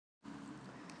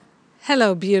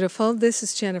Hello, beautiful. This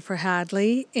is Jennifer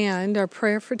Hadley, and our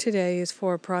prayer for today is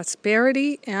for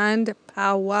prosperity and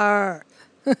power.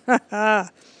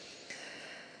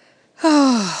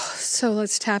 So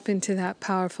let's tap into that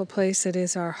powerful place that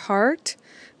is our heart.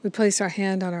 We place our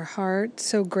hand on our heart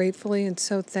so gratefully and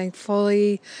so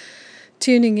thankfully,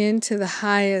 tuning into the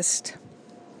highest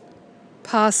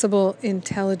possible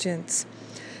intelligence,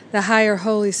 the higher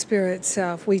Holy Spirit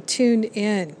self. We tune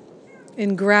in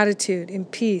gratitude, in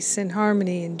peace, in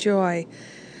harmony, in joy,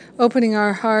 opening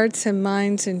our hearts and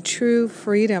minds in true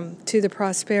freedom to the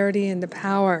prosperity and the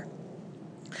power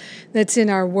that's in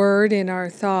our word, in our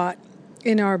thought,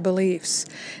 in our beliefs.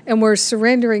 And we're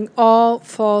surrendering all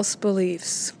false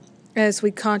beliefs as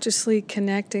we consciously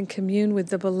connect and commune with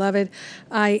the beloved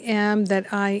I am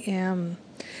that I am.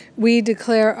 We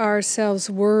declare ourselves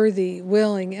worthy,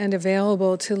 willing, and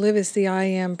available to live as the I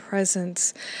Am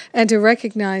presence and to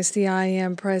recognize the I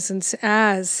Am presence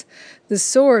as the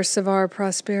source of our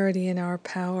prosperity and our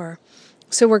power.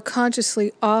 So we're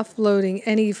consciously offloading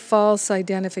any false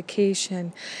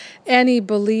identification, any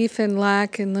belief in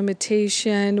lack and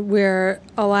limitation. We're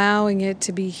allowing it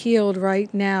to be healed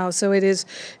right now. So it is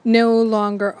no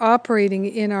longer operating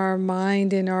in our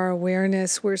mind, in our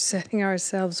awareness. We're setting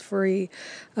ourselves free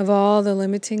of all the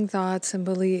limiting thoughts and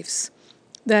beliefs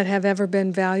that have ever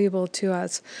been valuable to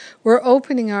us. We're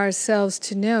opening ourselves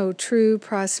to know true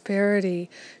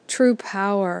prosperity, true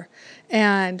power,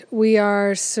 and we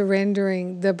are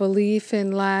surrendering the belief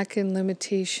in lack and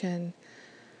limitation.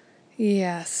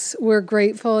 Yes, we're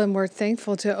grateful and we're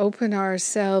thankful to open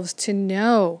ourselves to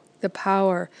know the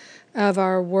power of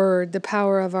our word, the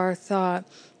power of our thought.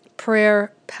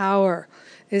 Prayer power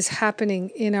is happening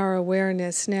in our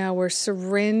awareness now. We're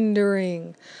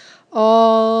surrendering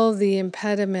all the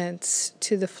impediments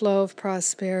to the flow of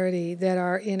prosperity that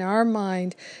are in our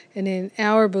mind and in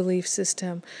our belief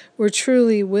system. We're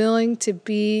truly willing to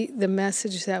be the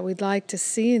message that we'd like to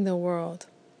see in the world.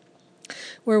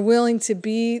 We're willing to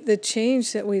be the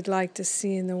change that we'd like to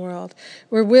see in the world.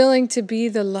 We're willing to be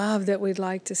the love that we'd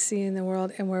like to see in the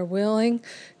world. And we're willing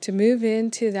to move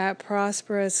into that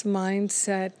prosperous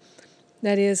mindset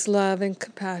that is love and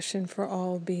compassion for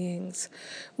all beings.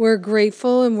 We're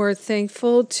grateful and we're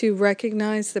thankful to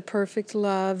recognize the perfect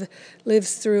love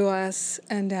lives through us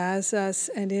and as us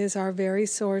and is our very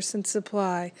source and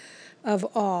supply of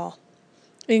all.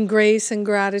 In grace and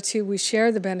gratitude, we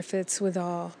share the benefits with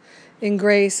all. In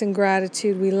grace and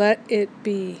gratitude, we let it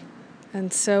be.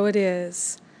 And so it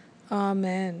is.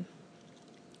 Amen.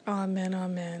 Amen,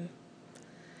 amen.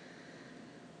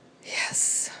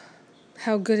 Yes.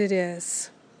 How good it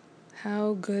is.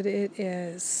 How good it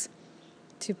is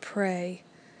to pray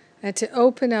and to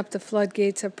open up the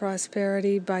floodgates of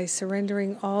prosperity by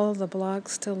surrendering all the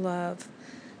blocks to love.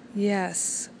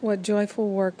 Yes, what joyful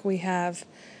work we have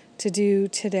to do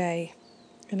today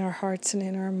in our hearts and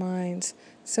in our minds.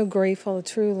 So grateful,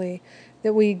 truly,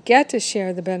 that we get to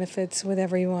share the benefits with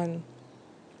everyone.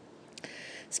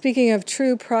 Speaking of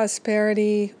true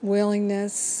prosperity,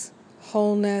 willingness,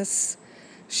 wholeness,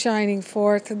 shining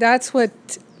forth, that's what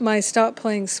my Stop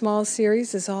Playing Small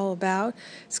series is all about.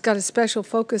 It's got a special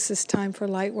focus this time for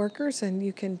light workers, and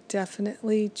you can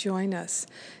definitely join us.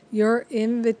 Your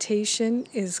invitation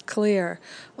is clear.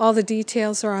 All the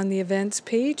details are on the events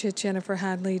page at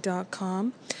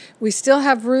jenniferhadley.com. We still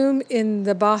have room in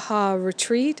the Baja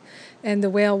Retreat and the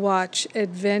Whale Watch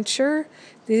Adventure.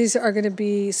 These are going to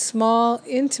be small,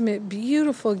 intimate,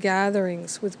 beautiful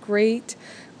gatherings with great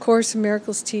Course in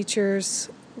Miracles teachers,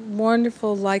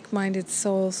 wonderful, like-minded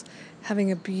souls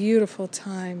having a beautiful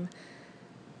time,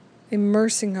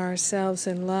 immersing ourselves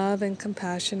in love and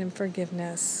compassion and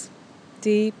forgiveness.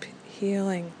 Deep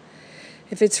healing.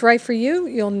 If it's right for you,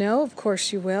 you'll know. Of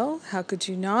course you will. How could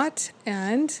you not?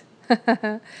 And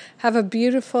have a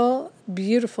beautiful,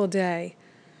 beautiful day.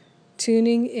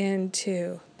 Tuning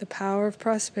into the power of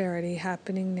prosperity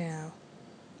happening now,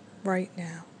 right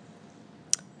now.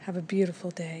 Have a beautiful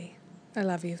day. I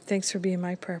love you. Thanks for being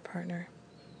my prayer partner.